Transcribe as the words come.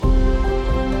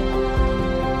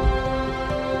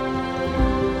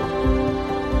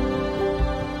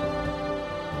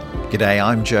G'day,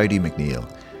 I'm Jody McNeil,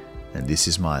 and this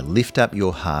is my Lift Up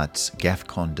Your Hearts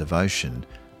GAFCON devotion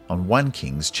on 1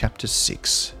 Kings chapter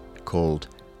 6, called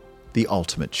The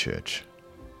Ultimate Church.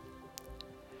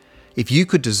 If you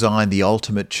could design the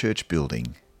ultimate church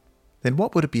building, then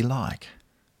what would it be like?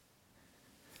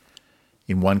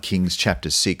 In 1 Kings chapter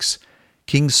 6,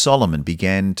 King Solomon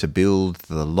began to build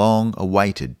the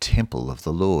long-awaited temple of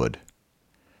the Lord.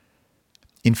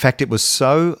 In fact, it was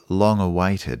so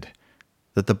long-awaited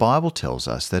that the Bible tells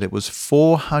us that it was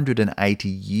 480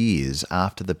 years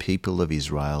after the people of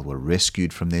Israel were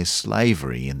rescued from their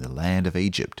slavery in the land of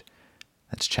Egypt.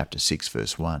 That's chapter 6,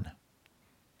 verse 1.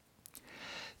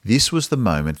 This was the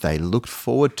moment they looked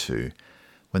forward to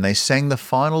when they sang the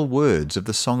final words of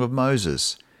the Song of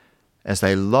Moses, as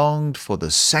they longed for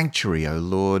the sanctuary, O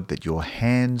Lord, that your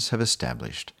hands have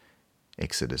established.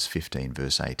 Exodus 15,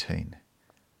 verse 18.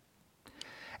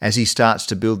 As he starts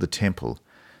to build the temple,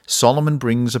 Solomon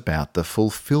brings about the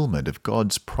fulfillment of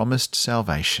God's promised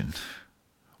salvation.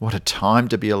 What a time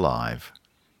to be alive.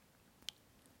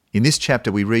 In this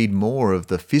chapter we read more of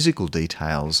the physical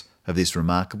details of this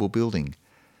remarkable building.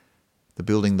 The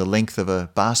building the length of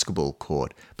a basketball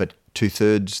court, but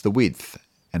 2/3 the width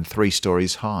and 3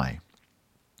 stories high.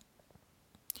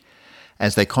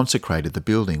 As they consecrated the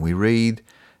building, we read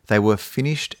they were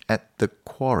finished at the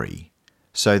quarry,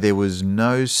 so there was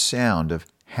no sound of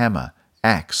hammer,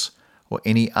 axe, or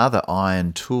any other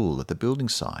iron tool at the building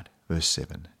site. Verse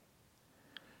 7.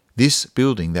 This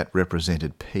building that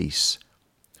represented peace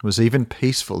was even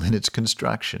peaceful in its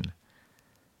construction.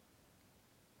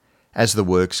 As the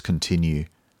works continue,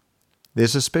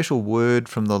 there's a special word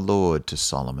from the Lord to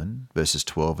Solomon, verses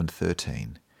 12 and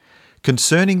 13.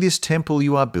 Concerning this temple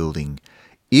you are building,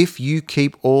 if you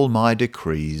keep all my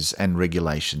decrees and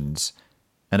regulations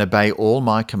and obey all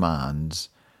my commands,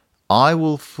 I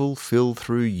will fulfill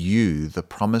through you the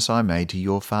promise I made to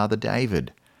your father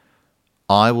David.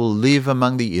 I will live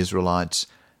among the Israelites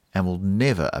and will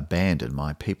never abandon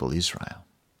my people Israel.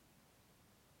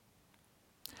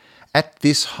 At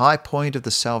this high point of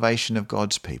the salvation of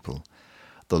God's people,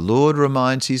 the Lord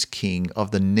reminds his king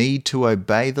of the need to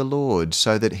obey the Lord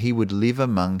so that he would live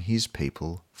among his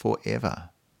people forever.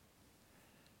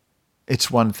 It's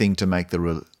one thing to make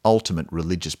the ultimate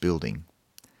religious building,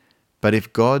 but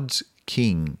if God's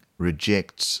king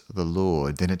rejects the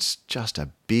Lord, then it's just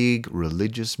a big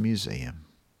religious museum.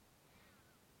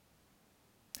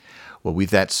 Well, with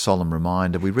that solemn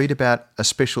reminder, we read about a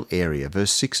special area,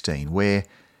 verse 16, where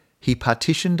he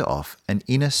partitioned off an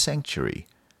inner sanctuary,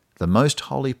 the most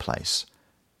holy place,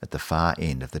 at the far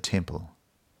end of the temple.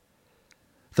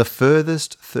 The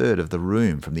furthest third of the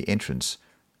room from the entrance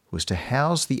was to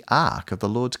house the ark of the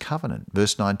Lord's covenant,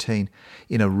 verse 19,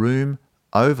 in a room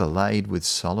overlaid with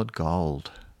solid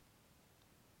gold.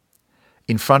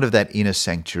 In front of that inner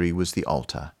sanctuary was the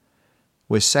altar,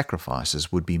 where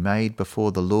sacrifices would be made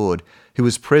before the Lord, who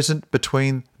was present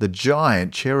between the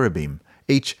giant cherubim,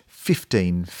 each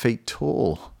 15 feet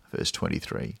tall, verse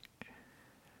 23.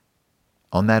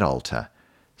 On that altar,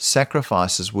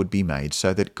 sacrifices would be made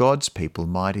so that God's people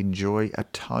might enjoy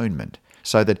atonement,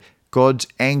 so that God's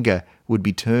anger would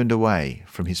be turned away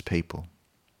from his people.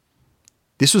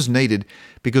 This was needed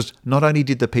because not only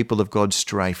did the people of God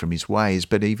stray from his ways,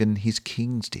 but even his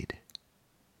kings did.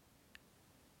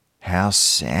 How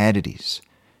sad it is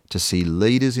to see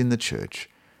leaders in the church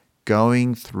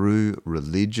going through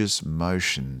religious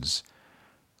motions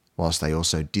whilst they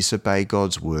also disobey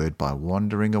God's word by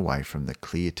wandering away from the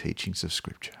clear teachings of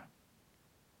Scripture.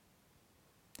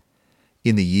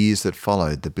 In the years that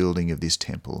followed the building of this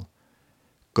temple,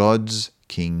 God's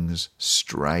kings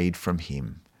strayed from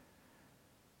him,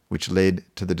 which led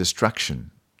to the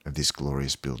destruction of this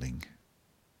glorious building.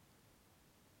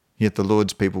 Yet the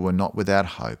Lord's people were not without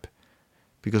hope,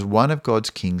 because one of God's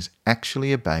kings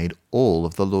actually obeyed all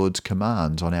of the Lord's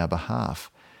commands on our behalf,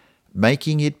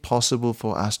 making it possible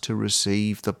for us to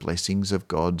receive the blessings of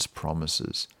God's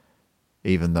promises,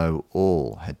 even though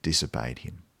all had disobeyed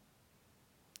him.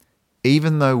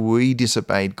 Even though we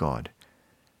disobeyed God,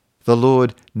 the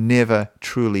Lord never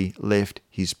truly left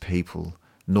his people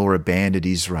nor abandoned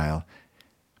Israel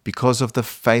because of the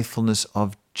faithfulness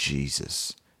of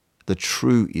Jesus, the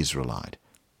true Israelite,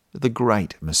 the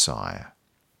great Messiah.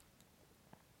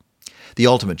 The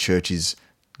ultimate church is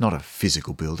not a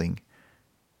physical building,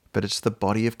 but it's the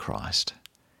body of Christ.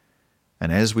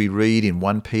 And as we read in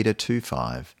 1 Peter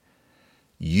 2:5,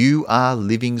 you are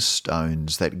living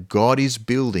stones that God is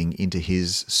building into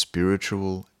his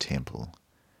spiritual temple.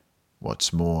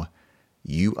 What's more,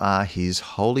 you are his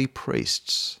holy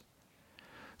priests.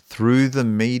 Through the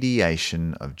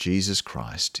mediation of Jesus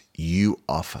Christ, you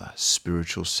offer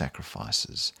spiritual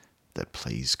sacrifices that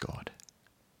please God.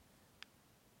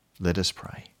 Let us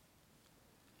pray.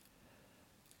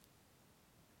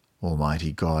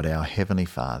 Almighty God, our Heavenly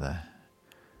Father,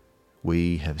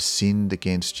 we have sinned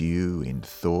against you in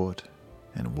thought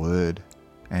and word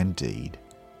and deed,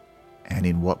 and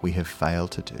in what we have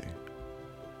failed to do.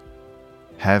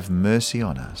 Have mercy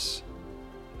on us,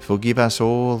 forgive us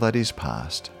all that is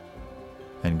past,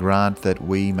 and grant that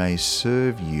we may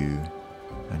serve you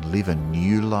and live a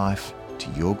new life to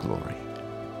your glory.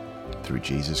 Through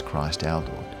Jesus Christ our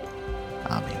Lord.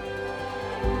 Amen.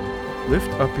 Lift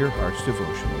Up Your Hearts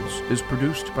Devotionals is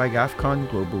produced by GAFCON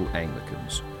Global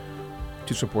Anglicans.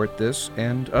 To support this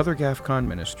and other GAFCON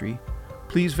ministry,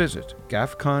 please visit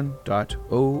gafcon.org.